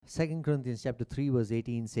2 Corinthians chapter 3 verse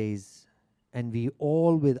 18 says, "And we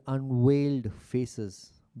all with unveiled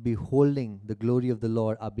faces, beholding the glory of the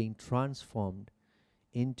Lord, are being transformed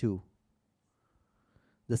into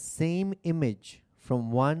the same image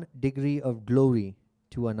from one degree of glory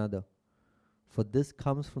to another. For this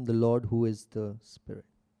comes from the Lord who is the Spirit."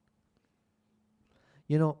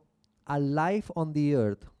 You know, our life on the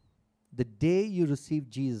earth, the day you receive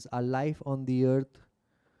Jesus, our life on the earth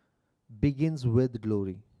begins with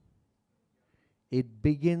glory. It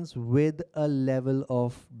begins with a level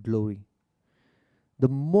of glory. The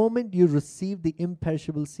moment you receive the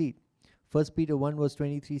imperishable seed, 1 Peter 1 verse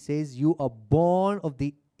 23 says, "You are born of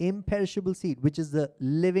the imperishable seed," which is the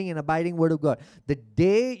living and abiding word of God. The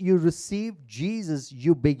day you receive Jesus,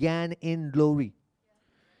 you began in glory.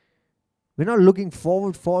 We're not looking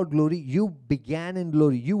forward for glory. You began in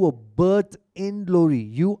glory. You were birthed in glory.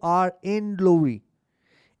 You are in glory.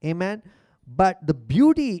 Amen. But the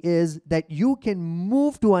beauty is that you can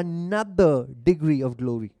move to another degree of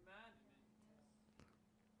glory.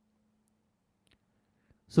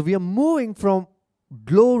 So we are moving from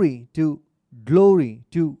glory to glory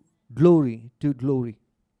to glory to glory.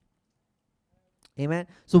 Amen.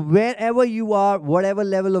 So wherever you are, whatever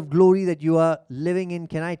level of glory that you are living in,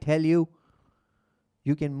 can I tell you,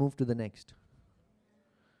 you can move to the next.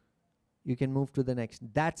 You can move to the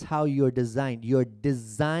next. That's how you're designed. You're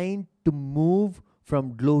designed to move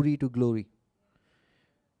from glory to glory.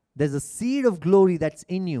 There's a seed of glory that's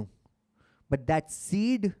in you, but that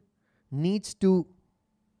seed needs to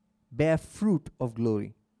bear fruit of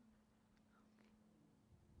glory.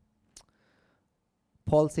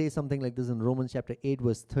 Paul says something like this in Romans chapter 8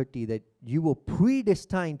 verse 30, that you were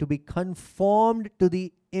predestined to be conformed to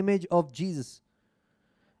the image of Jesus.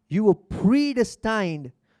 You were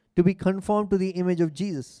predestined to be conformed to the image of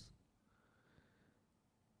Jesus.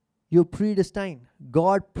 You're predestined.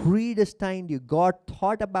 God predestined you. God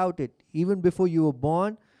thought about it. Even before you were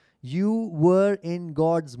born, you were in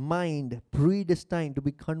God's mind, predestined to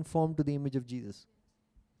be conformed to the image of Jesus.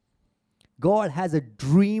 God has a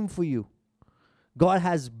dream for you. God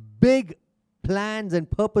has big plans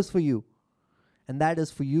and purpose for you. And that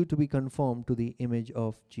is for you to be conformed to the image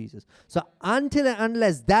of Jesus. So until and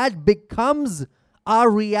unless that becomes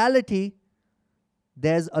our reality,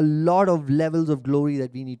 there's a lot of levels of glory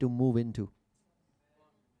that we need to move into.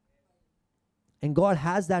 And God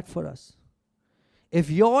has that for us.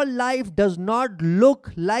 If your life does not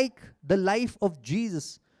look like the life of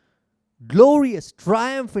Jesus, glorious,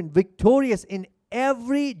 triumphant, victorious in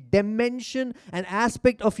every dimension and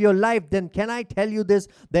aspect of your life, then can I tell you this,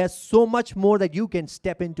 there's so much more that you can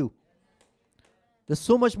step into. There's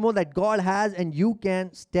so much more that God has and you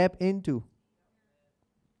can step into.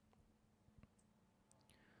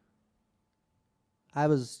 I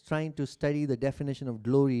was trying to study the definition of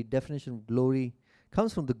glory. Definition of glory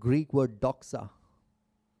comes from the Greek word doxa.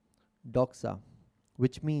 Doxa,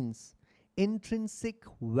 which means intrinsic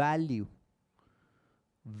value.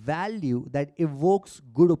 Value that evokes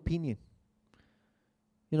good opinion.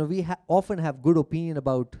 You know, we often have good opinion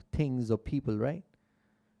about things or people, right?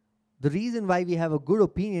 The reason why we have a good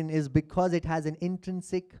opinion is because it has an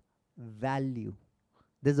intrinsic value.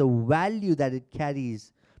 There's a value that it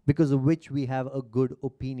carries, because of which we have a good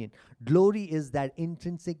opinion. Glory is that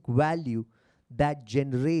intrinsic value that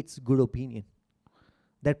generates good opinion,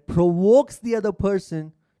 that provokes the other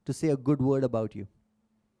person to say a good word about you.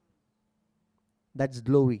 That's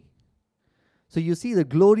glory. So you see, the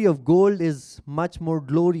glory of gold is much more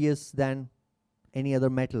glorious than any other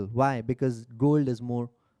metal. Why? Because gold is more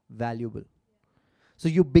valuable. So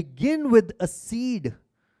you begin with a seed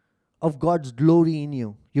of God's glory in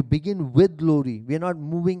you. You begin with glory. We are not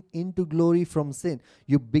moving into glory from sin.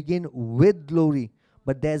 You begin with glory.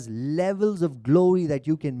 But there's levels of glory that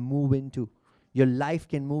you can move into. Your life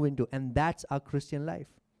can move into. And that's our Christian life.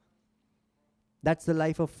 That's the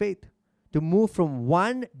life of faith. To move from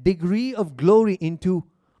one degree of glory into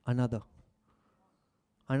another.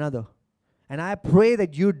 Another. And I pray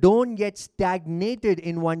that you don't get stagnated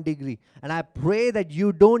in one degree. And I pray that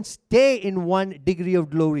you don't stay in one degree of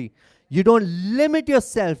glory. You don't limit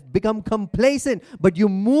yourself, become complacent, but you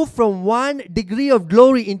move from one degree of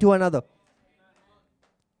glory into another.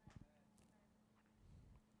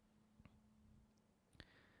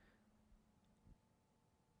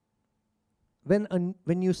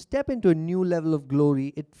 When you step into a new level of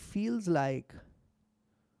glory, it feels like,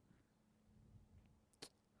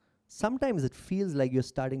 sometimes it feels like you're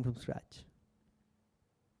starting from scratch.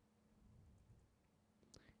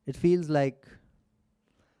 It feels like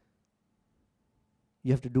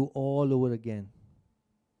you have to do all over again.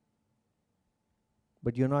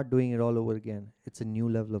 but you're not doing it all over again. It's a new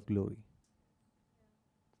level of glory.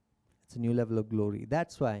 It's a new level of glory.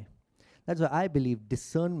 That's why I believe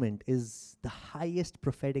discernment is the highest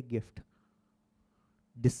prophetic gift.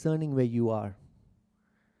 Discerning where you are.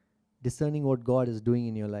 Discerning what God is doing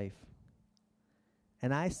in your life.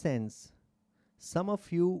 And I sense some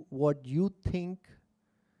of you, what you think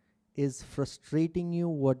is frustrating you,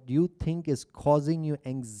 what you think is causing you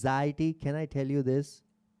anxiety, can I tell you this?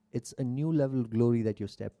 It's a new level of glory that you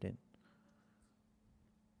stepped in.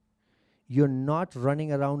 You're not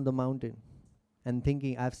running around the mountain and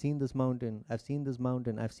thinking, I've seen this mountain, I've seen this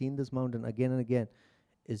mountain, I've seen this mountain again and again.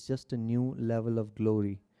 It's just a new level of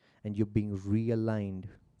glory, and you're being realigned.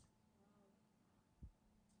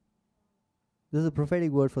 This is a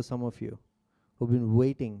prophetic word for some of you who've been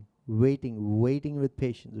waiting with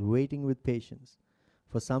patience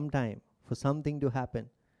for some time, for something to happen.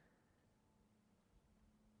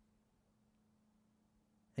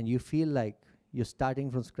 And you feel like you're starting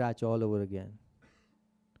from scratch all over again.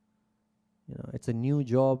 You know, it's a new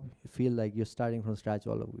job, you feel like you're starting from scratch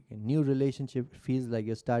all over again. New relationship feels like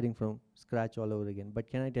you're starting from scratch all over again. But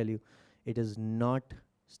can I tell you, it is not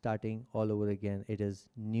starting all over again. It is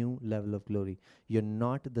new level of glory. You're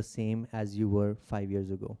not the same as you were 5 years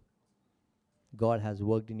ago. God has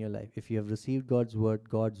worked in your life. If you have received God's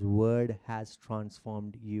word has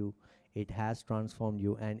transformed you. It has transformed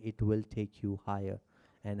you, and it will take you higher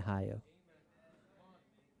and higher.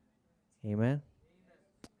 Amen?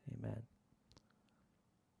 Amen.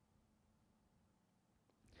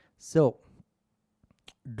 So,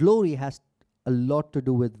 glory has a lot to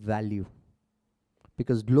do with value.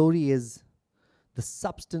 Because glory is the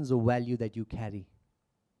substance of value that you carry.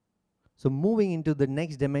 So moving into the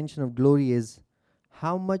next dimension of glory is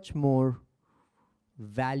how much more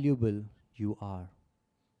valuable you are.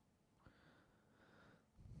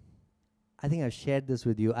 I think I've shared this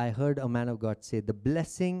with you. I heard a man of God say, the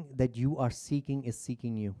blessing that you are seeking is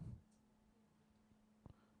seeking you.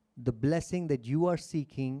 The blessing that you are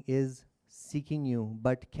seeking is seeking you,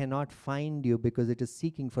 but cannot find you because it is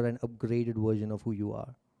seeking for an upgraded version of who you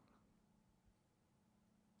are.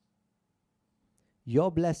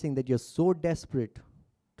 Your blessing that you're so desperate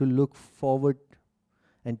to look forward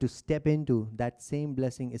and to step into, that same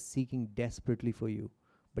blessing is seeking desperately for you,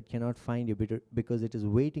 but cannot find you because it is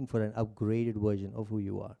waiting for an upgraded version of who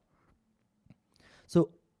you are.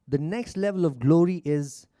 So the next level of glory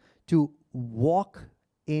is to walk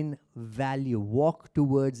in value, walk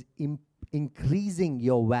towards increasing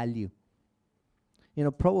your value. You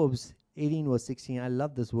know, Proverbs 18 verse 16, I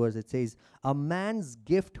love this verse. It says, a man's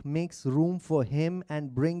gift makes room for him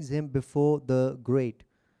and brings him before the great.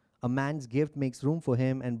 A man's gift makes room for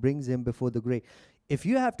him and brings him before the great. If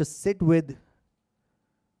you have to sit with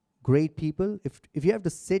great people, if you have to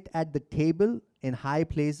sit at the table in high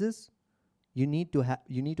places, you need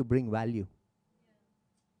to bring value.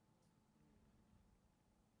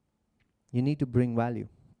 You need to bring value.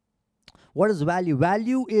 What is value?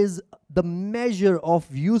 Value is the measure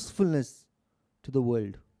of usefulness to the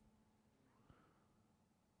world.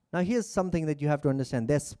 Now here's something that you have to understand.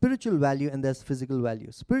 There's spiritual value and there's physical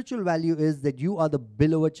value. Spiritual value is that you are the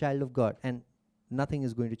beloved child of God, and nothing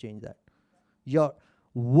is going to change that. Your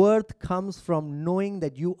worth comes from knowing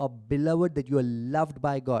that you are beloved, that you are loved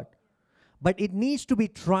by God. But it needs to be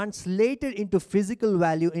translated into physical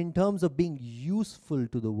value in terms of being useful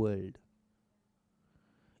to the world.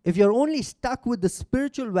 If you're only stuck with the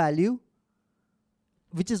spiritual value,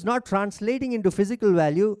 which is not translating into physical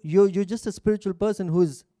value, you're just a spiritual person who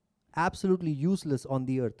is absolutely useless on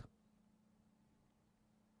the earth.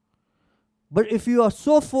 But if you are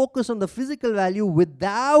so focused on the physical value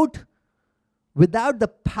without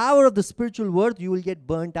the power of the spiritual worth, you will get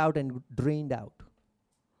burnt out and drained out.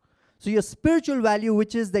 So your spiritual value,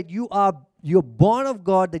 which is that you're born of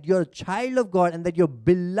God, that you're a child of God, and that you're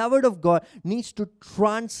beloved of God, needs to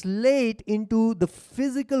translate into the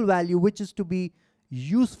physical value, which is to be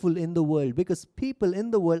useful in the world. Because people in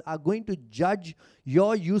the world are going to judge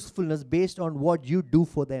your usefulness based on what you do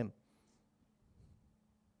for them.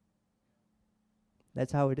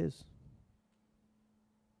 That's how it is.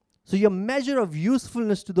 So your measure of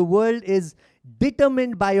usefulness to the world is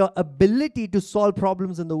determined by your ability to solve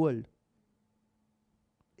problems in the world.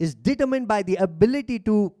 Is determined by the ability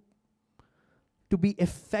to be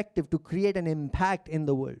effective, to create an impact in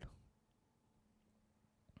the world.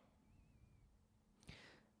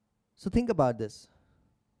 So think about this.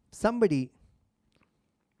 Somebody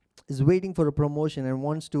is waiting for a promotion and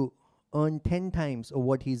wants to earn 10 times of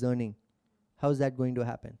what he's earning. How is that going to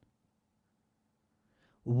happen?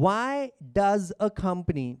 Why does a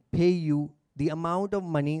company pay you the amount of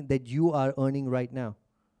money that you are earning right now,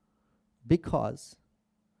 because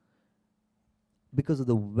of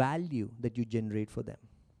the value that you generate for them.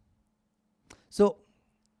 So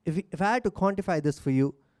if I had to quantify this for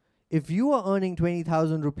you, if you are earning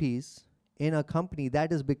 20,000 rupees in a company,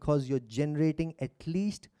 that is because you're generating at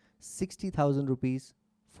least 60,000 rupees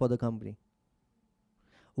for the company.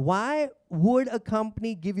 Why would a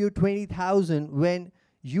company give you 20,000 when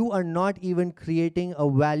you are not even creating a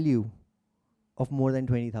value of more than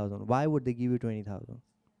 20,000? Why would they give you 20,000?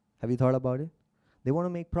 Have you thought about it? They want to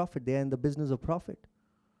make profit. They're in the business of profit.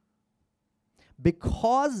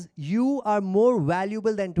 Because you are more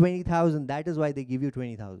valuable than 20,000, that is why they give you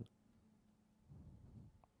 20,000.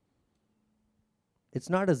 It's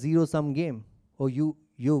not a zero-sum game. Oh,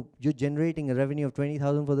 you're generating a revenue of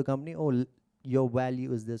 20,000 for the company. Oh, your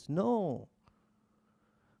value is this. No.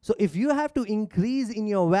 So if you have to increase in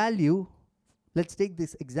your value, let's take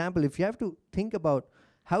this example. If you have to think about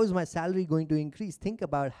how is my salary going to increase, think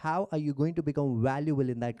about how are you going to become valuable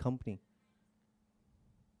in that company.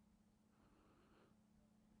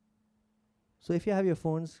 So if you have your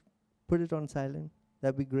phones, put it on silent.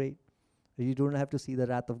 That'd be great. You don't have to see the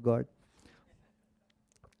wrath of God.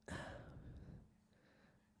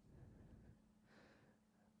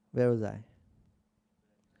 Where was I?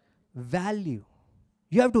 Value.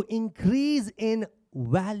 You have to increase in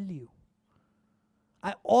value.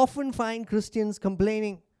 I often find Christians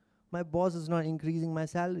complaining, my boss is not increasing my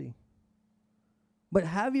salary. But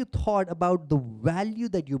have you thought about the value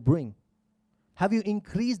that you bring? Have you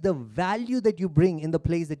increased the value that you bring in the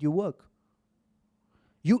place that you work?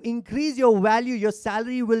 You increase your value, your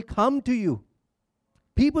salary will come to you.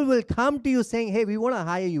 People will come to you saying, hey, we want to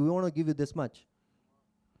hire you. We want to give you this much.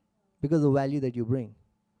 Because of the value that you bring.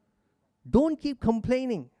 Don't keep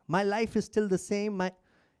complaining. My life is still the same.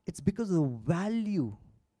 It's because of the value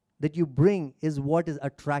that you bring is what is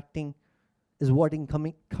attracting, is what in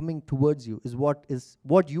coming towards you, is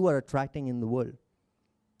what you are attracting in the world.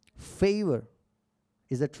 Favor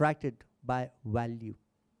is attracted by value.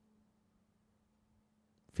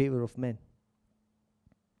 Favor of men.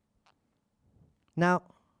 Now,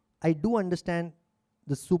 I do understand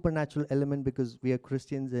the supernatural element because we are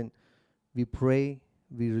Christians and we pray,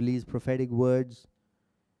 we release prophetic words,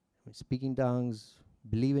 we speak in tongues,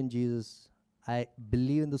 believe in Jesus. I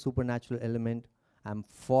believe in the supernatural element. I'm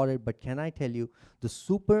for it. But can I tell you, the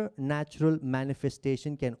supernatural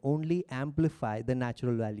manifestation can only amplify the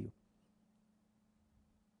natural value.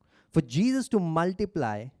 For Jesus to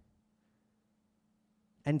multiply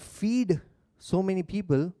and feed so many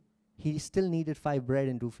people, he still needed 5 bread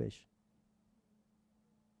and 2 fish.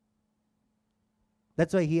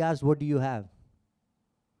 That's why he asked, what do you have?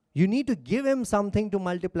 You need to give him something to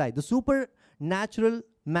multiply. The supernatural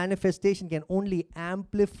manifestation can only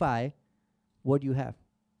amplify what you have.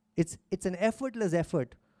 It's an effortless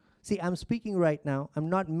effort. See, I'm speaking right now. I'm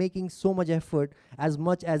not making so much effort as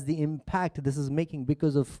much as the impact this is making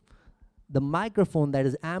because of the microphone that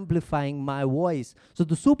is amplifying my voice. So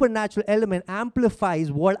the supernatural element amplifies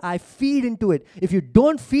what I feed into it. If you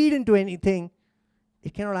don't feed into anything,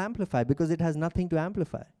 it cannot amplify because it has nothing to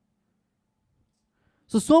amplify.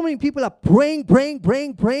 So many people are praying,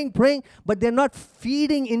 but they're not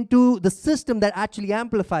feeding into the system that actually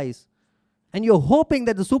amplifies. And you're hoping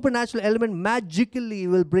that the supernatural element magically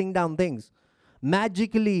will bring down things.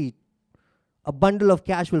 Magically, a bundle of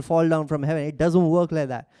cash will fall down from heaven. It doesn't work like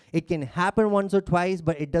that. It can happen once or twice,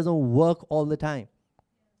 but it doesn't work all the time.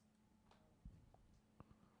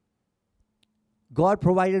 God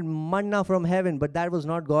provided manna from heaven, but that was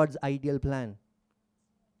not God's ideal plan.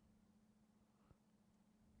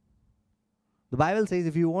 The Bible says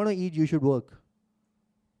if you want to eat, you should work.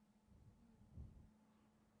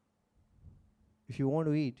 If you want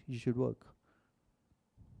to eat, you should work.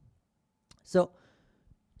 So,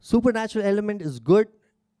 supernatural element is good,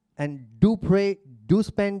 and do pray, do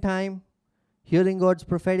spend time hearing God's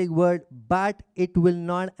prophetic word, but it will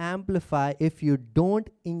not amplify if you don't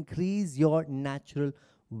increase your natural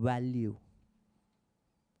value.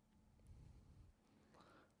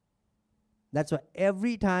 That's why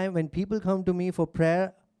every time when people come to me for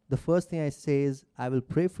prayer, the first thing I say is, I will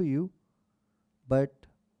pray for you, but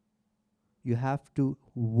you have to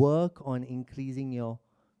work on increasing your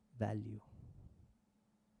value.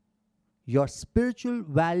 Your spiritual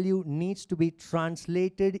value needs to be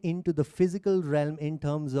translated into the physical realm in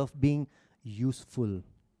terms of being useful.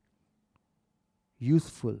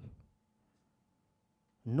 Useful.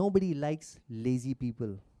 Nobody likes lazy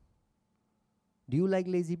people. Do you like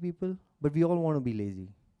lazy people? But we all want to be lazy.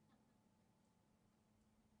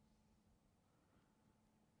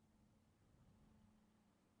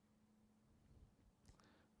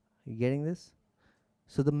 You getting this?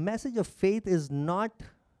 So the message of faith is not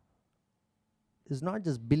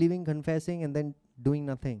just believing, confessing, and then doing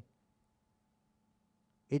nothing.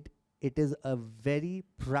 It is a very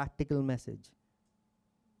practical message.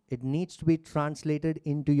 It needs to be translated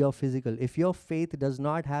into your physical. If your faith does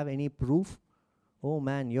not have any proof, oh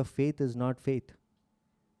man, your faith is not faith.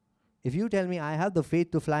 If you tell me I have the faith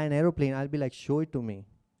to fly an aeroplane, I'll be like, show it to me.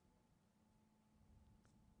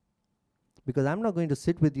 Because I'm not going to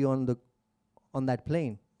sit with you on that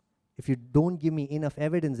plane if you don't give me enough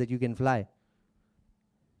evidence that you can fly.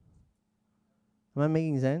 Am I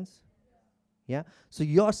making sense? Yeah? So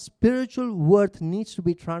your spiritual worth needs to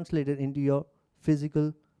be translated into your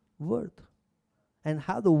physical worth. And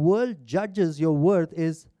how the world judges your worth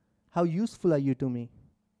is, how useful are you to me?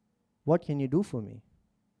 What can you do for me?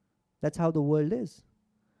 That's how the world is.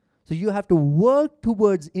 So you have to work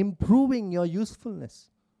towards improving your usefulness,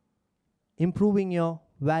 improving your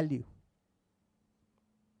value.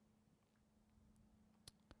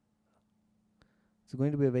 It's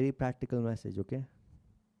going to be a very practical message, okay?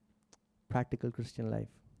 Practical Christian life.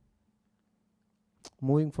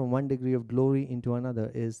 Moving from one degree of glory into another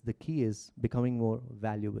the key is becoming more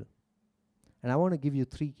valuable. And I want to give you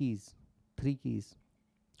three keys.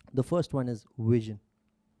 The first one is vision.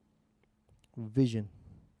 Vision.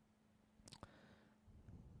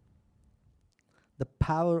 The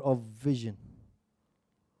power of vision.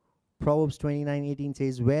 Proverbs 29:18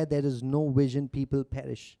 says, where there is no vision, people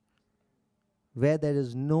perish. Where there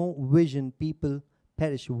is no vision, people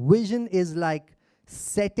perish. Vision is like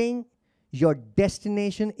setting your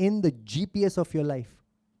destination in the GPS of your life.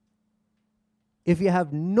 If you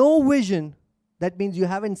have no vision, that means you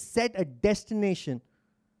haven't set a destination,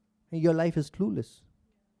 and your life is clueless.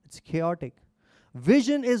 It's chaotic.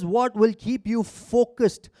 Vision is what will keep you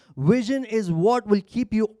focused. Vision is what will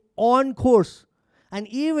keep you on course. And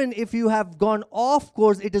even if you have gone off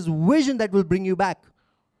course, it is vision that will bring you back.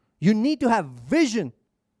 You need to have vision.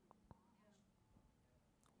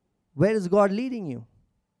 Where is God leading you?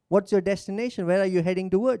 What's your destination? Where are you heading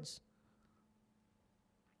towards?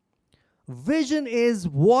 Vision is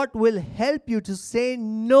what will help you to say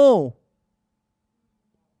no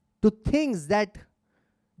to things that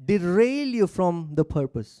derail you from the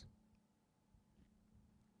purpose.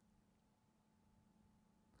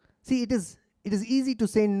 See, it is easy to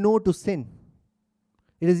say no to sin.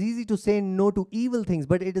 It is easy to say no to evil things,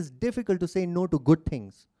 but it is difficult to say no to good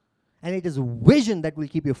things. And it is vision that will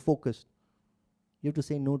keep you focused. You have to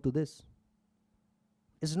say no to this.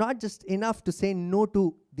 It's not just enough to say no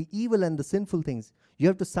to the evil and the sinful things. You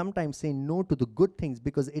have to sometimes say no to the good things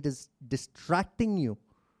because it is distracting you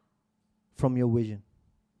from your vision.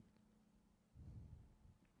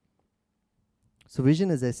 So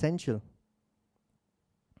vision is essential.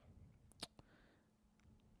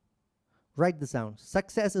 Write this down.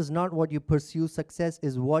 Success is not what you pursue. Success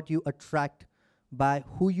is what you attract by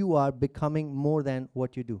who you are becoming more than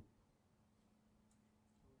what you do.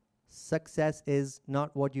 Success is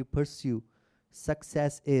not what you pursue.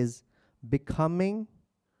 Success is becoming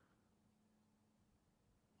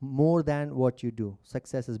more than what you do.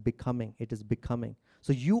 Success is becoming. It is becoming.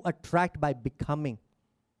 So you attract by becoming.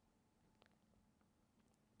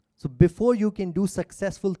 So before you can do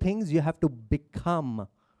successful things, you have to become.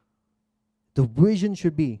 The vision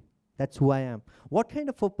should be, that's who I am. What kind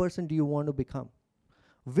of a person do you want to become?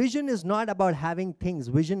 Vision is not about having things.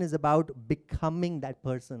 Vision is about becoming that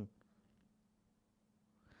person.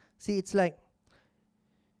 See, it's like,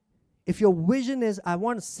 if your vision is, I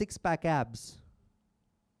want six-pack abs,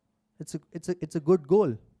 it's a good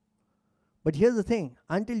goal. But here's the thing,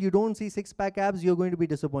 until you don't see six-pack abs, you're going to be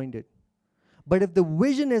disappointed. But if the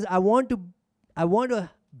vision is, I want to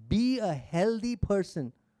be a healthy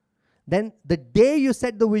person, then the day you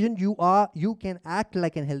set the vision, you can act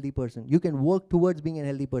like a healthy person. You can work towards being a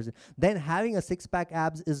healthy person. Then having a six-pack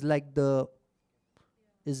abs is like the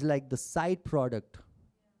side product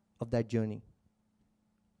of that journey.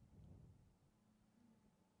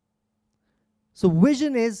 So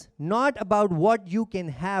vision is not about what you can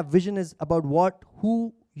have. Vision is about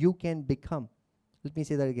who you can become. Let me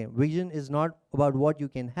say that again. Vision is not about what you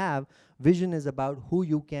can have. Vision is about who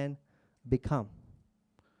you can become.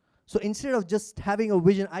 So instead of just having a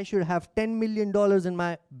vision, I should have $10 million in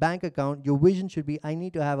my bank account, your vision should be, I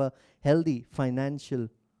need to have a healthy financial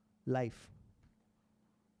life.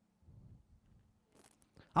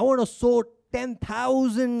 I want to sow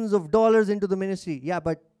 $10,000s of dollars into the ministry. Yeah,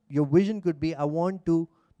 but your vision could be, I want to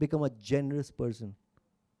become a generous person.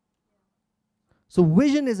 So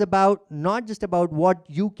vision is about not just about what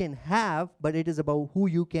you can have, but it is about who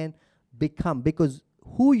you can become. Because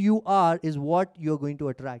who you are is what you're going to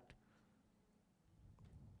attract.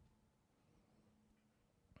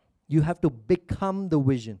 You have to become the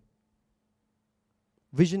vision.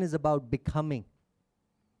 Vision is about becoming.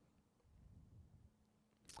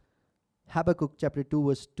 Habakkuk chapter 2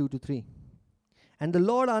 verse 2 to 3. And the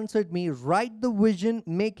Lord answered me, write the vision,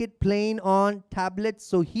 make it plain on tablets,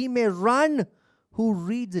 so he may run who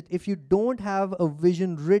reads it. If you don't have a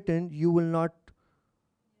vision written, you will not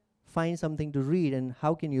find something to read. And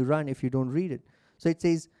how can you run if you don't read it? So it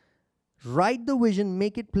says, write the vision,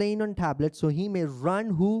 make it plain on tablets, so he may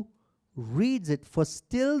run who reads it. For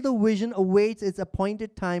still the vision awaits its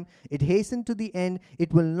appointed time. It hastened to the end.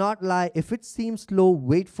 It will not lie. If it seems slow,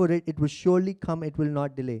 wait for it. It will surely come. It will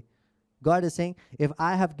not delay. God is saying, if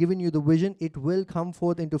I have given you the vision, it will come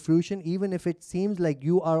forth into fruition, even if it seems like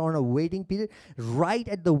you are on a waiting period. Right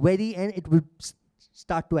at the very end, it will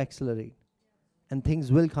start to accelerate. And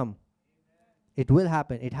things will come. It will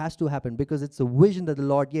happen. It has to happen because it's a vision that the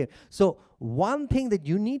Lord gave. So one thing that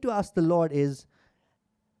you need to ask the Lord is,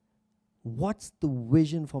 what's the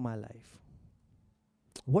vision for my life?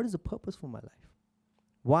 What is the purpose for my life?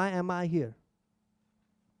 Why am I here?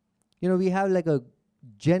 You know, we have like a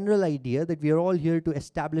general idea that we are all here to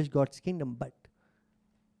establish God's kingdom, but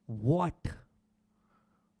what?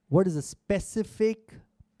 What is the specific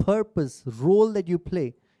purpose, role that you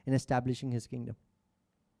play in establishing His kingdom?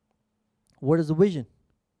 What is the vision?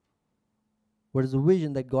 What is the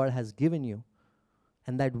vision that God has given you?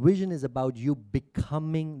 And that vision is about you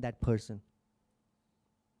becoming that person.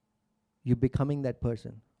 You becoming that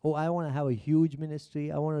person. Oh, I want to have a huge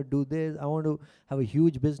ministry. I want to do this. I want to have a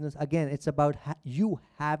huge business. Again, it's about you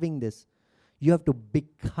having this. You have to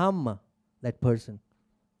become that person.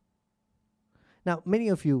 Now, many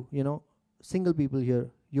of you, single people here,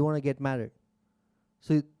 you want to get married.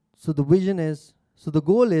 So the vision is, the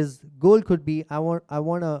goal could be, I want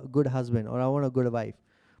a good husband or I want a good wife.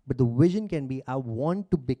 But the vision can be, I want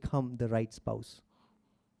to become the right spouse.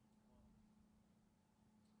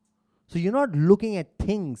 So you're not looking at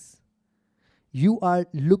things. You are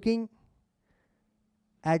looking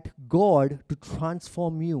at God to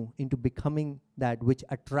transform you into becoming that which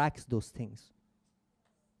attracts those things.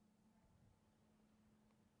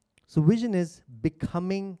 So vision is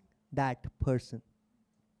becoming that person.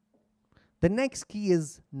 The next key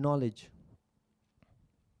is knowledge.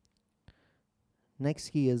 Next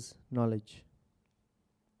key is knowledge.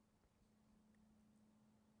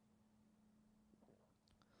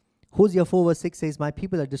 Hosea 4 verse 6 says, my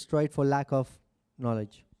people are destroyed for lack of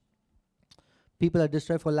knowledge. People are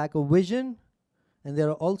destroyed for lack of vision, and they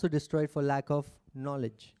are also destroyed for lack of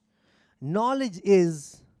knowledge. Knowledge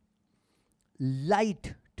is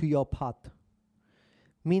light to your path.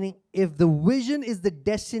 Meaning, if the vision is the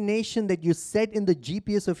destination that you set in the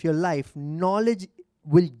GPS of your life, knowledge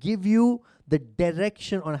will give you the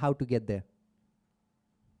direction on how to get there.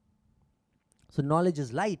 So knowledge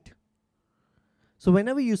is light. So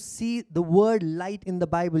whenever you see the word light in the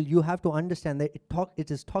Bible, you have to understand that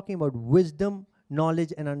it is talking about wisdom,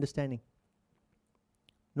 knowledge, and understanding.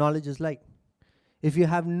 Knowledge is light. If you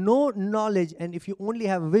have no knowledge and if you only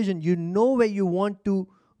have vision, you know where you want to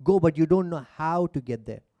go, but you don't know how to get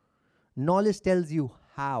there. Knowledge tells you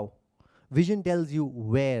how. Vision tells you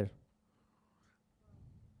where.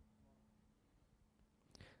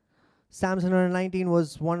 Psalms 119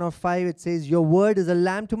 was 1 of 5. It says, your word is a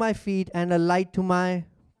lamp to my feet and a light to my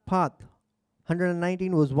path.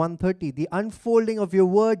 119 was 130. The unfolding of your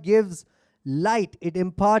word gives light. It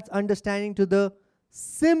imparts understanding to the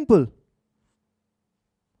simple.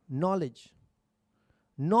 Knowledge.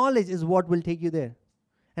 Knowledge is what will take you there.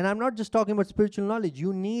 And I'm not just talking about spiritual knowledge.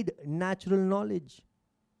 You need natural knowledge.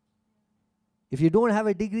 If you don't have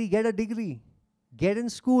a degree, get a degree. Get in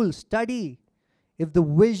school, study. If the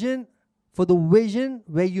vision, for the vision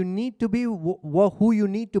where you need to be, who you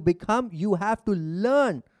need to become, you have to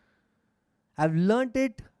learn. I've learned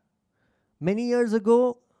it many years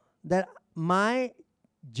ago that my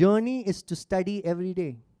journey is to study every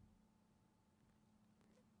day.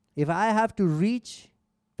 If I have to reach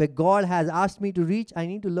where God has asked me to reach, I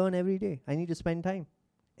need to learn every day. I need to spend time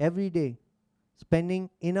every day, spending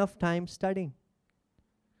enough time studying.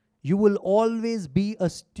 You will always be a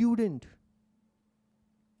student.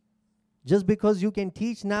 Just because you can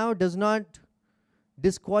teach now does not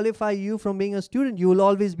disqualify you from being a student. You will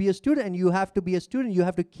always be a student, and you have to be a student. You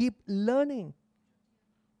have to keep learning.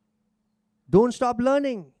 Don't stop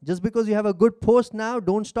learning. Just because you have a good post now,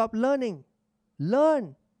 don't stop learning.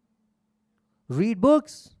 Learn. Read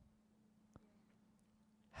books.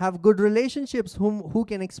 Have good relationships who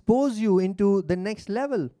can expose you into the next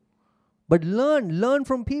level. But learn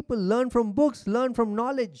from people, learn from books, learn from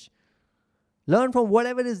knowledge. Learn from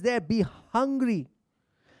whatever is there. Be hungry.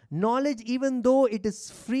 Knowledge, even though it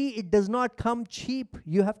is free, it does not come cheap.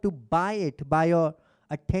 You have to buy it by your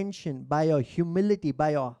attention, by your humility,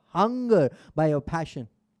 by your hunger, by your passion.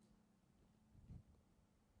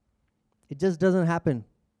 It just doesn't happen.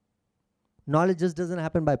 Knowledge just doesn't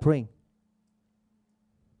happen by praying.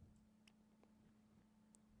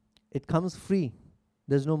 It comes free.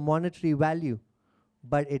 There's no monetary value,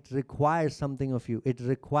 but it requires something of you. It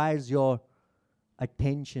requires your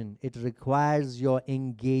attention. It requires your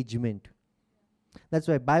engagement. That's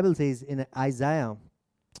why Bible says in Isaiah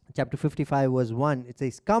chapter 55 verse 1, it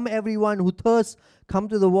says, "Come everyone who thirsts, come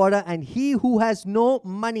to the water, and he who has no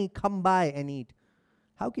money, come buy and eat."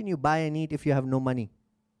 How can you buy and eat if you have no money?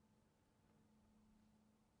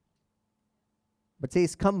 But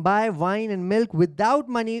says, "Come buy wine and milk without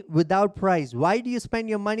money, without price." Why do you spend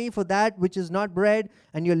your money for that which is not bread,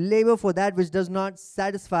 and your labor for that which does not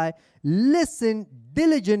satisfy? Listen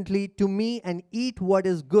diligently to me and eat what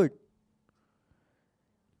is good,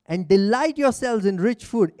 and delight yourselves in rich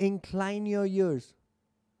food. Incline your ears.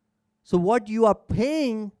 So what you are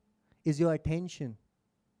paying is your attention.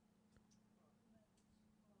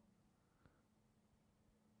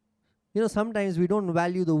 You know, sometimes we don't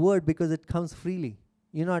value the word because it comes freely.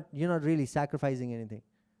 You're not really sacrificing anything.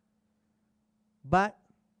 But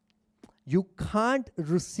you can't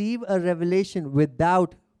receive a revelation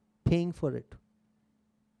without paying for it,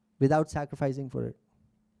 without sacrificing for it.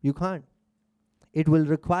 You can't. It will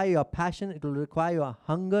require your passion, it will require your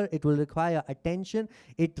hunger, it will require attention,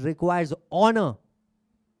 it requires honor.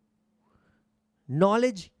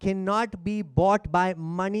 Knowledge cannot be bought by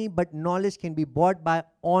money, but knowledge can be bought by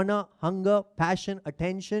honor, hunger, passion,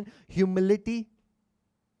 attention, humility.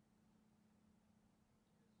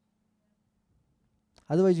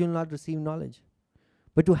 Otherwise, you will not receive knowledge.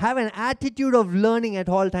 But to have an attitude of learning at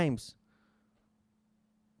all times,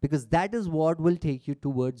 because that is what will take you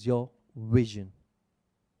towards your vision.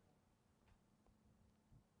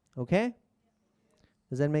 Okay?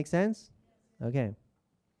 Does that make sense? Okay.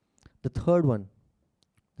 The third one.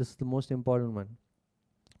 This is the most important one.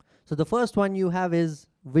 So the first one you have is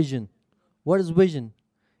vision. What is vision?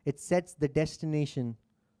 It sets the destination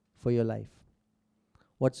for your life.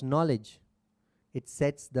 What's knowledge? It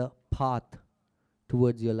sets the path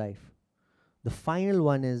towards your life. The final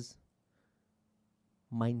one is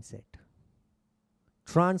mindset.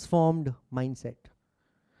 Transformed mindset.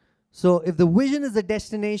 So if the vision is the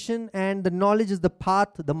destination and the knowledge is the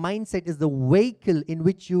path, the mindset is the vehicle in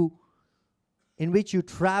which you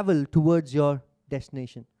travel towards your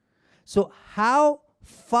destination. So how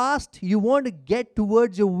fast you want to get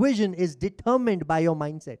towards your vision is determined by your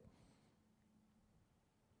mindset.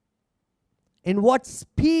 In what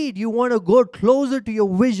speed you want to go closer to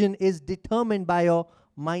your vision is determined by your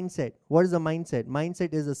mindset. What is a mindset?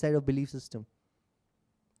 Mindset is a set of belief system.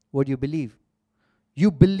 What do you believe? You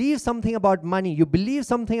believe something about money. You believe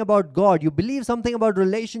something about God. You believe something about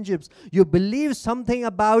relationships. You believe something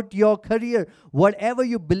about your career. Whatever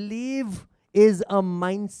you believe is a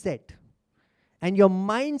mindset. And your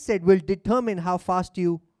mindset will determine how fast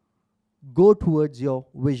you go towards your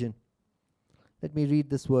vision. Let me read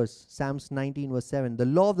this verse. Psalms 19 verse 7. "The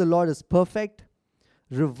law of the Lord is perfect,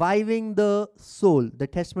 reviving the soul. The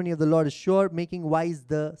testimony of the Lord is sure, making wise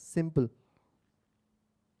the simple."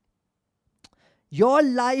 Your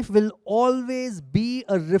life will always be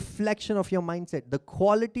a reflection of your mindset. The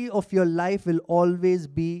quality of your life will always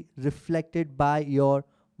be reflected by your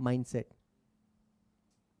mindset.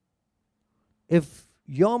 If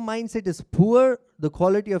your mindset is poor, the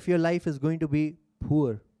quality of your life is going to be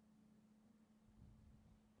poor.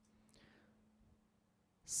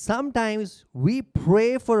 Sometimes we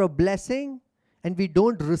pray for a blessing and we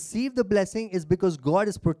don't receive the blessing is because God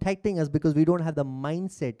is protecting us because we don't have the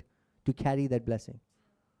mindset to carry that blessing.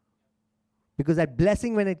 Because that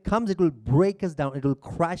blessing, when it comes, it will break us down. It will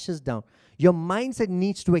crash us down. Your mindset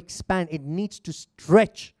needs to expand. It needs to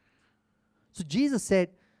stretch. So Jesus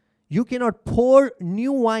said, you cannot pour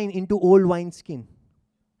new wine into old wineskin.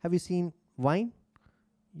 Have you seen wine?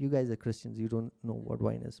 You guys are Christians. You don't know what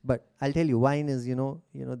wine is. But I'll tell you, wine is,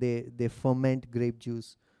 they ferment grape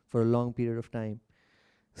juice for a long period of time.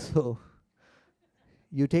 So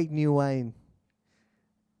you take new wine,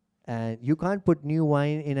 and you can't put new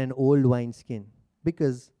wine in an old wineskin,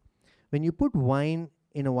 because when you put wine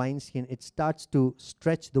in a wineskin, it starts to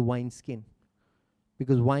stretch the wineskin,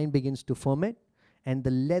 because wine begins to ferment and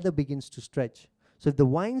the leather begins to stretch. So if the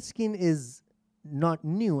wineskin is not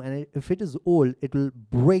new and if it is old, it will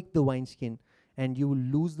break the wineskin and you will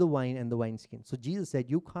lose the wine and the wineskin. So Jesus said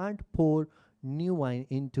you can't pour new wine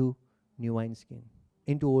into new wineskin,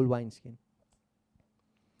 into old wineskin.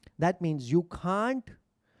 That means you can't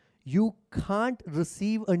You can't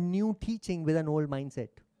receive a new teaching with an old mindset.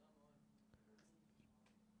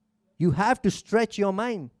 You have to stretch your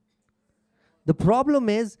mind. The problem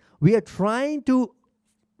is we are trying to,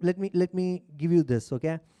 let me give you this,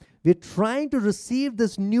 okay? We're trying to receive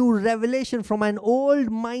this new revelation from an old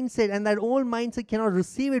mindset, and that old mindset cannot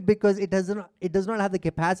receive it because it does not have the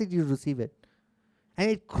capacity to receive it.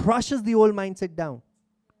 And it crushes the old mindset down.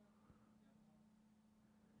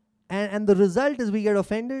 And the result is we get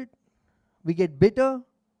offended, we get bitter,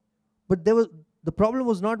 but the problem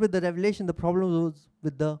was not with the revelation, the problem was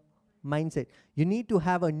with the mindset. You need to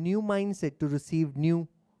have a new mindset to receive new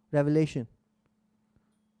revelation.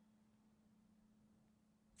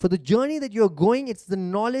 For the journey that you're going, it's the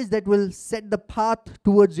knowledge that will set the path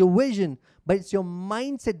towards your vision, but it's your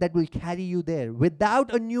mindset that will carry you there.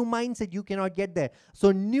 Without a new mindset, you cannot get there.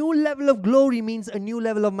 So new level of glory means a new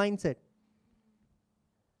level of mindset.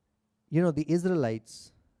 You know, the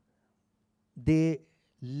Israelites, they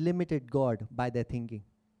limited God by their thinking.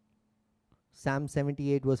 Psalm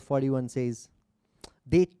 78 verse 41 says,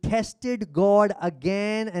 they tested God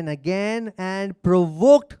again and again and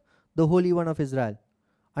provoked the Holy One of Israel.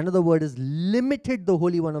 Another word is limited the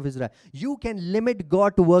Holy One of Israel. You can limit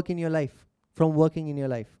God to work in your life, from working in your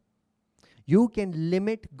life. You can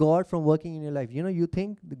limit God from working in your life. You know, you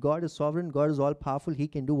think the God is sovereign, God is all powerful, He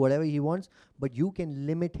can do whatever He wants, but you can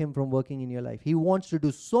limit Him from working in your life. He wants to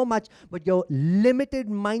do so much, but your limited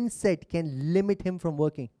mindset can limit Him from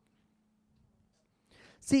working.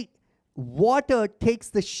 See, water takes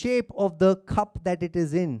the shape of the cup that it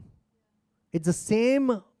is in. It's the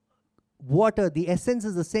same water, the essence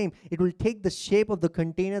is the same. It will take the shape of the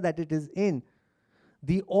container that it is in.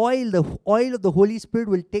 The oil of the Holy Spirit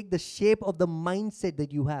will take the shape of the mindset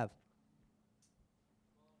that you have.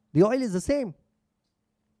 The oil is the same.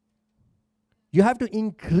 You have to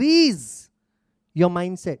increase your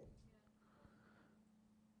mindset.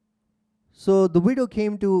 So the widow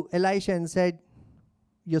came to Elisha and said,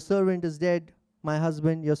 your servant is dead, my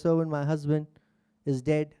husband is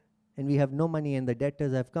dead, and we have no money and the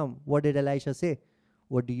debtors have come. What did Elisha say?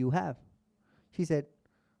 What do you have? She said,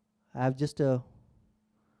 I have just a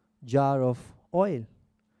jar of oil.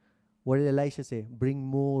 What did Elisha say? Bring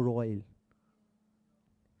more oil.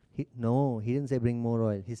 He didn't say bring more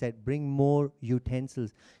oil. He said bring more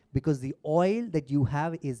utensils, because the oil that you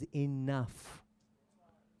have is enough.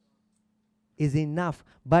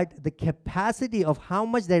 But the capacity of how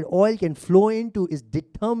much that oil can flow into is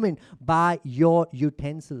determined by your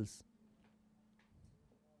utensils.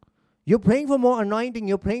 You're praying for more anointing,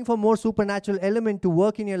 you're praying for more supernatural element to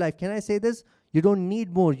work in your life. Can I say this? You don't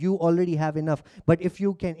need more, you already have enough. But if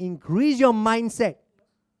you can increase your mindset,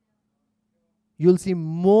 you'll see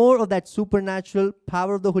more of that supernatural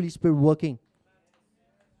power of the Holy Spirit working.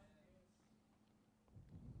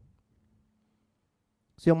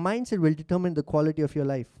 So your mindset will determine the quality of your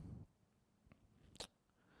life.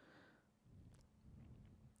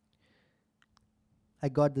 I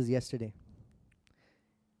got this yesterday.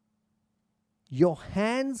 Your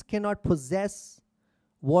hands cannot possess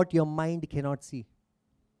what your mind cannot see.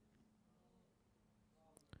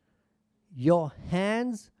 Your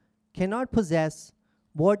hands cannot possess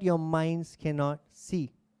what your minds cannot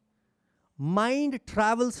see. Mind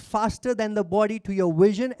travels faster than the body to your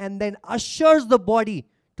vision and then ushers the body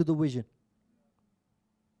to the vision.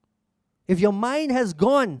 If your mind has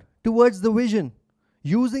gone towards the vision,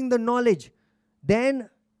 using the knowledge, then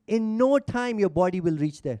in no time your body will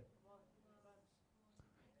reach there.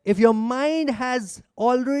 If your mind has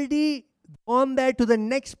already gone there to the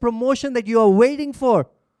next promotion that you are waiting for,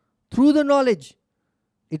 through the knowledge,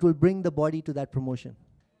 it will bring the body to that promotion.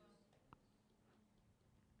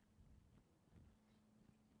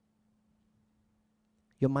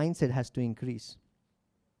 Your mindset has to increase.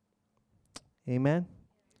 Amen?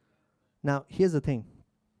 Now, here's the thing.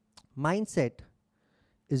 Mindset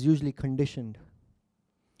is usually conditioned.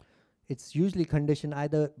 It's usually conditioned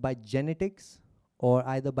either by genetics or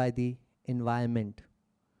either by the environment.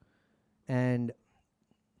 And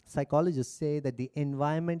psychologists say that the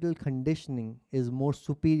environmental conditioning is more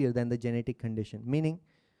superior than the genetic condition. Meaning,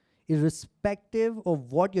 irrespective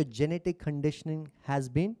of what your genetic conditioning has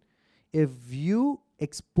been, if you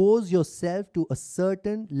expose yourself to a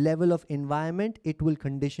certain level of environment, it will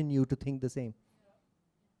condition you to think the same.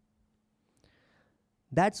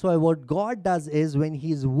 That's why what God does is when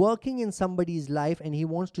He is working in somebody's life and He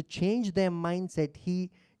wants to change their mindset, He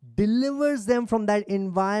delivers them from that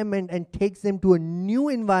environment and takes them to a new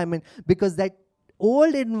environment, because that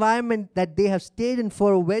old environment that they have stayed in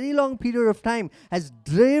for a very long period of time has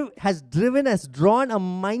drawn a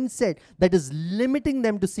mindset that is limiting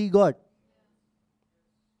them to see God.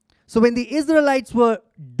 So when the Israelites were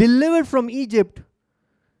delivered from Egypt,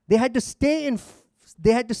 they had to stay in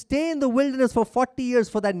the wilderness for 40 years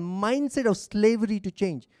for that mindset of slavery to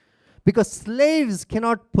change. Because slaves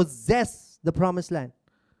cannot possess the promised land.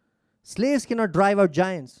 Slaves cannot drive out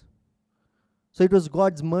giants. So it was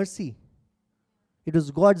God's mercy. It was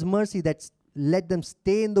God's mercy that let them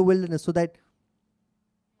stay in the wilderness so that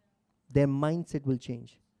their mindset will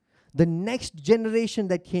change. The next generation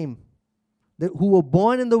that came, who were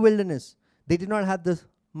born in the wilderness, they did not have the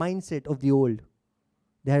mindset of the old.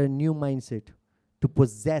 They had a new mindset to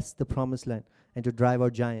possess the promised land and to drive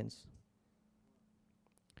out giants.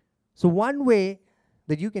 So one way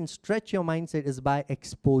that you can stretch your mindset is by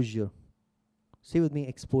exposure. Say with me,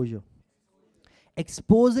 exposure.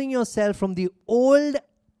 Exposing yourself from the old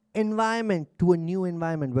environment to a new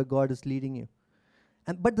environment where God is leading you.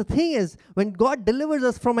 But the thing is, when God delivers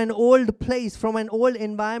us from an old place, from an old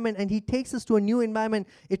environment, and He takes us to a new environment,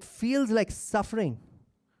 it feels like suffering.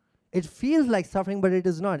 It feels like suffering, but it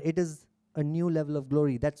is not. It is a new level of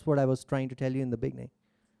glory. That's what I was trying to tell you in the beginning.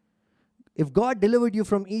 If God delivered you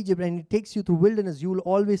from Egypt and He takes you through wilderness, you will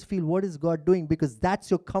always feel, what is God doing? Because that's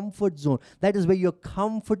your comfort zone. That is where you're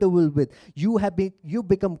comfortable with. You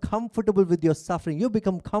become comfortable with your suffering. You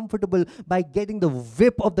become comfortable by getting the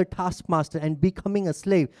whip of the taskmaster and becoming a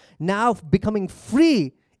slave. Now becoming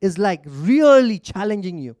free is like really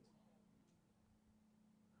challenging you.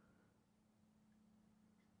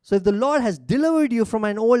 So if the Lord has delivered you from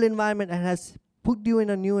an old environment and has put you in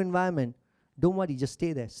a new environment, don't worry, just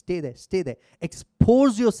stay there, stay there, stay there.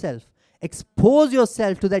 Expose yourself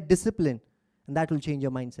to that discipline, and that will change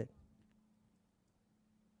your mindset.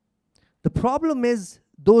 The problem is,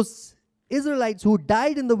 those Israelites who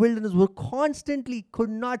died in the wilderness could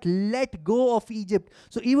not let go of Egypt.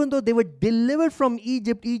 So even though they were delivered from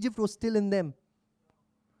Egypt, Egypt was still in them.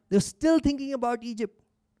 They were still thinking about Egypt.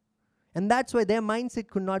 And that's why their mindset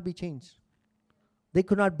could not be changed. They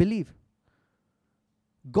could not believe.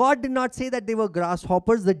 God did not say that they were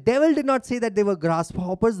grasshoppers. The devil did not say that they were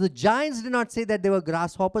grasshoppers. The giants did not say that they were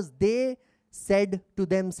grasshoppers. They said to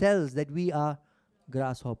themselves that we are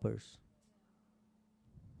grasshoppers.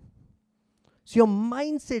 So your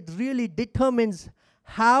mindset really determines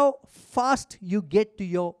how fast you get to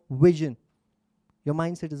your vision. Your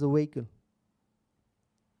mindset is a vehicle.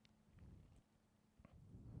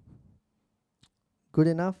 Good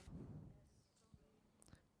enough?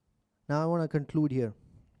 Now I want to conclude here.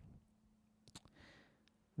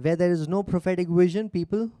 Where there is no prophetic vision,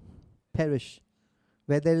 people perish.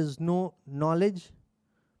 Where there is no knowledge,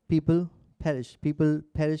 people perish. People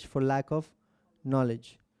perish for lack of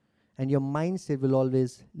knowledge. And your mindset will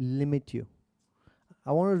always limit you.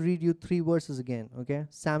 I want to read you 3 verses again, okay?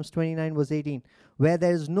 Psalms 29 verse 18. Where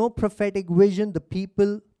there is no prophetic vision, the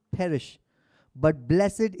people perish. But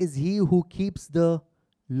blessed is he who keeps the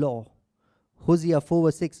law. Hosea 4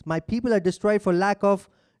 verse 6. My people are destroyed for lack of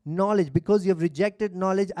knowledge. Because you have rejected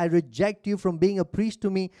knowledge, I reject you from being a priest to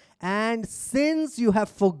me. And since you have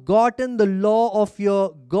forgotten the law of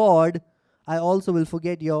your God, I also will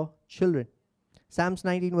forget your children. Psalms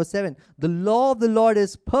 19 verse 7. The law of the Lord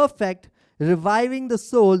is perfect, reviving the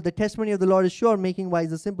soul. The testimony of the Lord is sure, making wise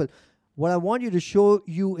the simple. What I want you to show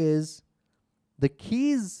you is the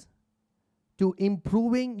keys to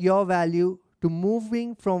improving your value, to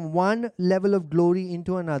moving from one level of glory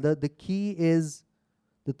into another. The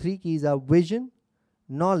 3 keys are vision,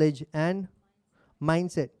 knowledge, and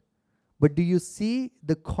mindset. But do you see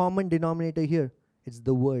the common denominator here? It's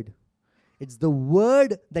the word. It's the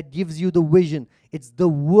word that gives you the vision. It's the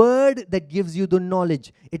word that gives you the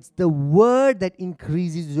knowledge. It's the word that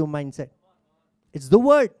increases your mindset. It's the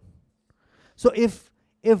word. So if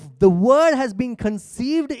the word has been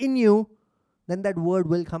conceived in you, then that word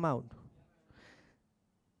will come out.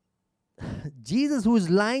 Jesus who is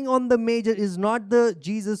lying on the manger is not the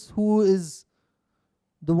Jesus who is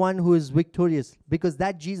the one who is victorious, because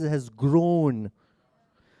that Jesus has grown.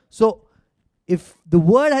 So if the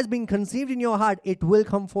word has been conceived in your heart, it will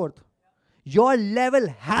come forth. Your level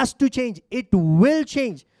has to change. It will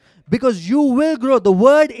change because you will grow. The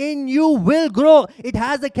word in you will grow. It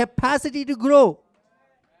has the capacity to grow.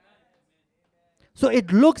 So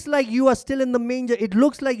it looks like you are still in the manger. It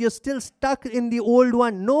looks like you're still stuck in the old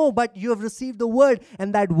one. No, but you have received the word,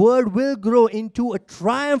 and that word will grow into a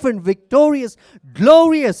triumphant, victorious,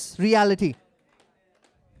 glorious reality.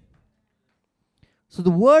 So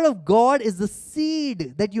the word of God is the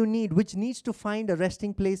seed that you need, which needs to find a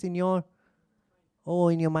resting place in your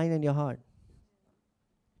mind and your heart.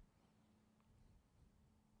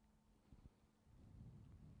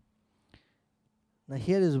 Now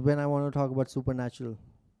here is when I want to talk about supernatural,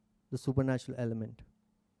 the supernatural element.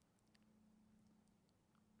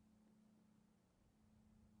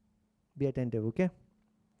 be attentive, okay?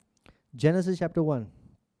 Genesis chapter 1.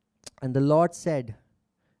 And the Lord said,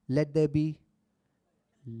 let there be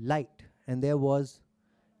light. And there was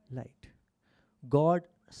light. God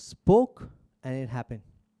spoke and it happened.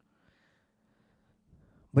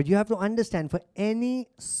 But you have to understand, for any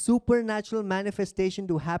supernatural manifestation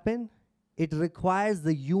to happen, it requires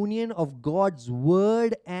the union of God's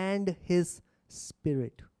word and his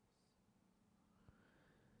spirit.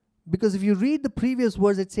 Because if you read the previous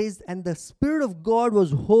verse, it says, and the Spirit of God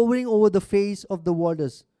was hovering over the face of the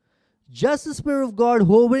waters. Just the Spirit of God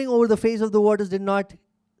hovering over the face of the waters did not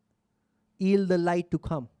yield the light to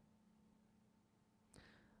come.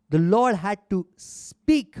 The Lord had to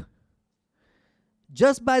speak.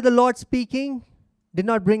 Just by the Lord speaking did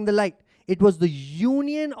not bring the light. It was the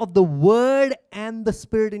union of the word and the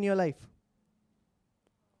spirit in your life.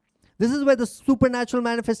 This is where the supernatural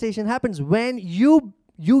manifestation happens. When you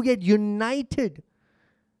get united,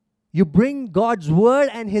 you bring God's word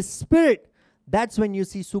and his spirit, that's when you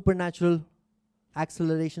see supernatural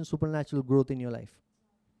acceleration, supernatural growth in your life.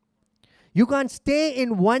 You can't stay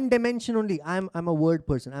in one dimension only. I'm a word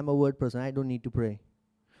person. I don't need to pray.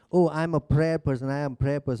 Oh, I'm a prayer person. I am a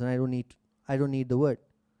prayer person. I don't need the word.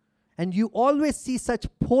 And you always see such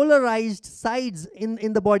polarized sides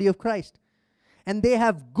in the body of Christ. And they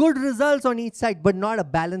have good results on each side, but not a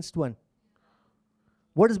balanced one.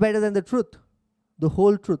 What is better than the truth? The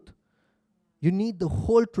whole truth. You need the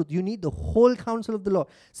whole truth. You need the whole counsel of the Lord.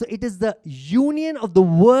 So it is the union of the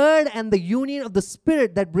word and the union of the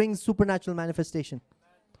spirit that brings supernatural manifestation.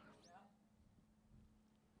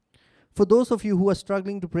 For those of you who are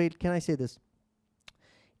struggling to pray, can I say this?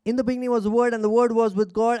 In the beginning was the Word, and the Word was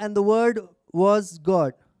with God, and the Word was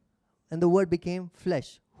God. And the Word became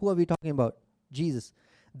flesh. Who are we talking about? Jesus.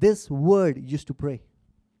 This Word used to pray.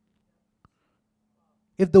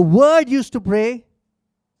 If the Word used to pray,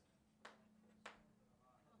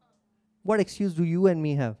 what excuse do you and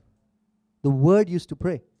me have? The Word used to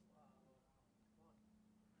pray.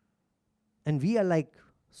 And we are like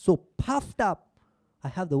so puffed up. I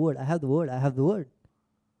have the word, I have the word, I have the word.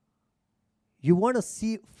 You want to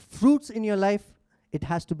see fruits in your life, it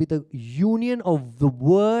has to be the union of the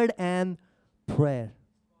word and prayer.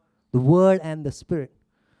 The word and the spirit.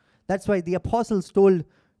 That's why the apostles told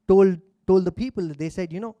the people, they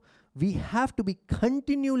said, we have to be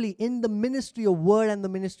continually in the ministry of word and the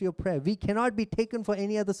ministry of prayer. We cannot be taken for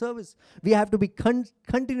any other service. We have to be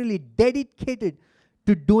continually dedicated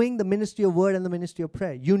to doing the ministry of word and the ministry of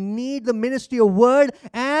prayer. You need the ministry of word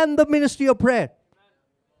and the ministry of prayer.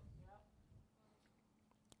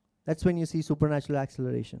 That's when you see supernatural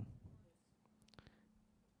acceleration.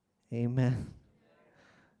 Amen.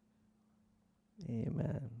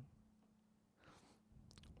 Amen.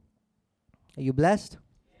 Are you blessed?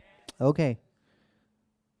 Okay.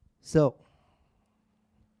 So,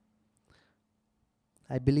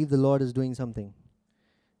 I believe the Lord is doing something,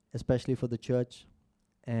 especially for the church.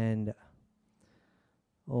 And,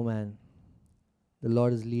 oh man, the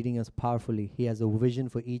Lord is leading us powerfully. He has a vision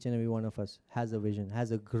for each and every one of us. Has a vision,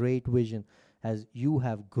 has a great vision. As you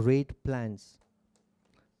have great plans.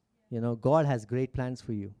 God has great plans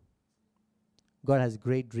for you. God has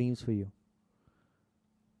great dreams for you.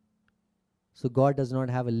 So God does not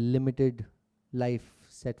have a limited life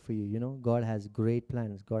set for you. God has great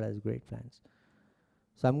plans. God has great plans.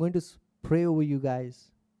 So I'm going to pray over you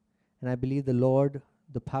guys. And I believe the Lord,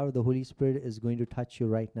 the power of the Holy Spirit is going to touch you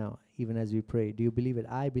right now, even as we pray. Do you believe it?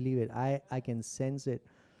 I believe it. I can sense it.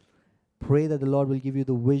 Pray that the Lord will give you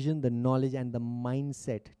the vision, the knowledge, and the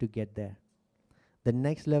mindset to get there. The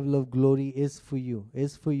next level of glory is for you,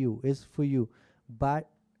 is for you, is for you. But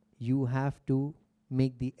you have to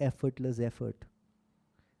make the effortless effort.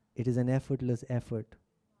 It is an effortless effort.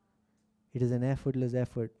 It is an effortless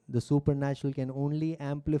effort. The supernatural can only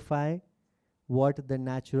amplify what the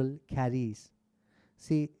natural carries.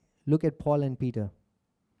 See, look at Paul and Peter.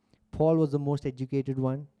 Paul was the most educated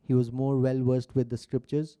one. He was more well-versed with the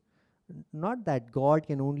scriptures. Not that God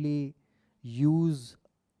can only use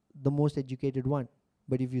the most educated one.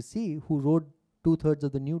 But if you see who wrote 2/3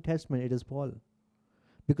 of the New Testament, it is Paul.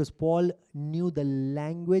 Because Paul knew the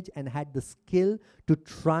language and had the skill to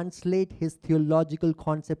translate his theological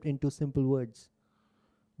concept into simple words.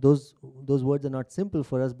 Those words are not simple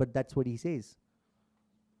for us, but that's what he says.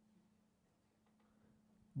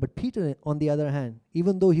 But Peter, on the other hand,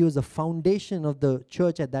 even though he was the foundation of the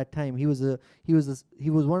church at that time, he was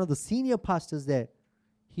one of the senior pastors there.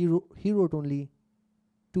 He wrote only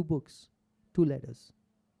 2 books, 2 letters,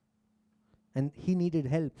 and he needed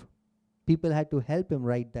help. People had to help him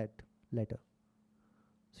write that letter.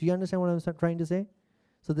 So you understand what I'm trying to say?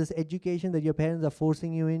 So this education that your parents are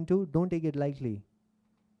forcing you into, don't take it lightly.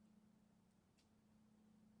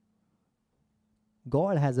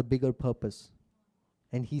 God has a bigger purpose.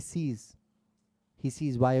 And He sees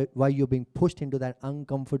why you're being pushed into that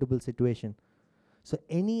uncomfortable situation. So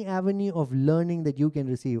any avenue of learning that you can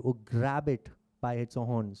receive, or grab it by its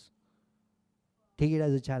horns. Take it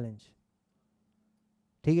as a challenge.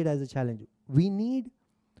 Take it as a challenge. Do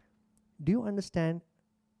you understand?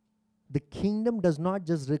 The kingdom does not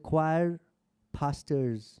just require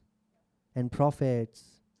pastors and prophets.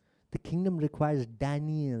 The kingdom requires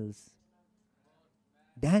Daniels.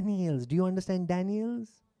 Daniels, do you understand Daniels?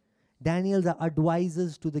 Daniels are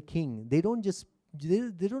advisors to the king. They don't just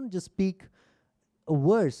speak a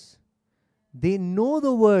verse. They know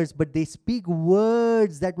the words, but they speak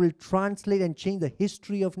words that will translate and change the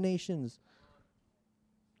history of nations.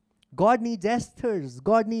 God needs Esthers.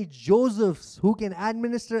 God needs Josephs who can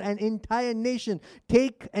administer an entire nation,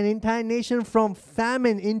 take an entire nation from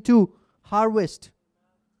famine into harvest.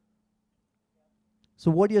 So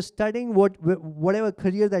what you're studying, whatever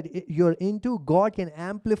career that you're into, God can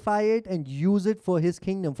amplify it and use it for His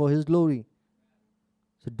kingdom, for His glory.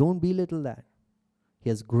 So don't belittle that. He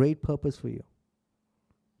has great purpose for you.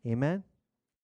 Amen.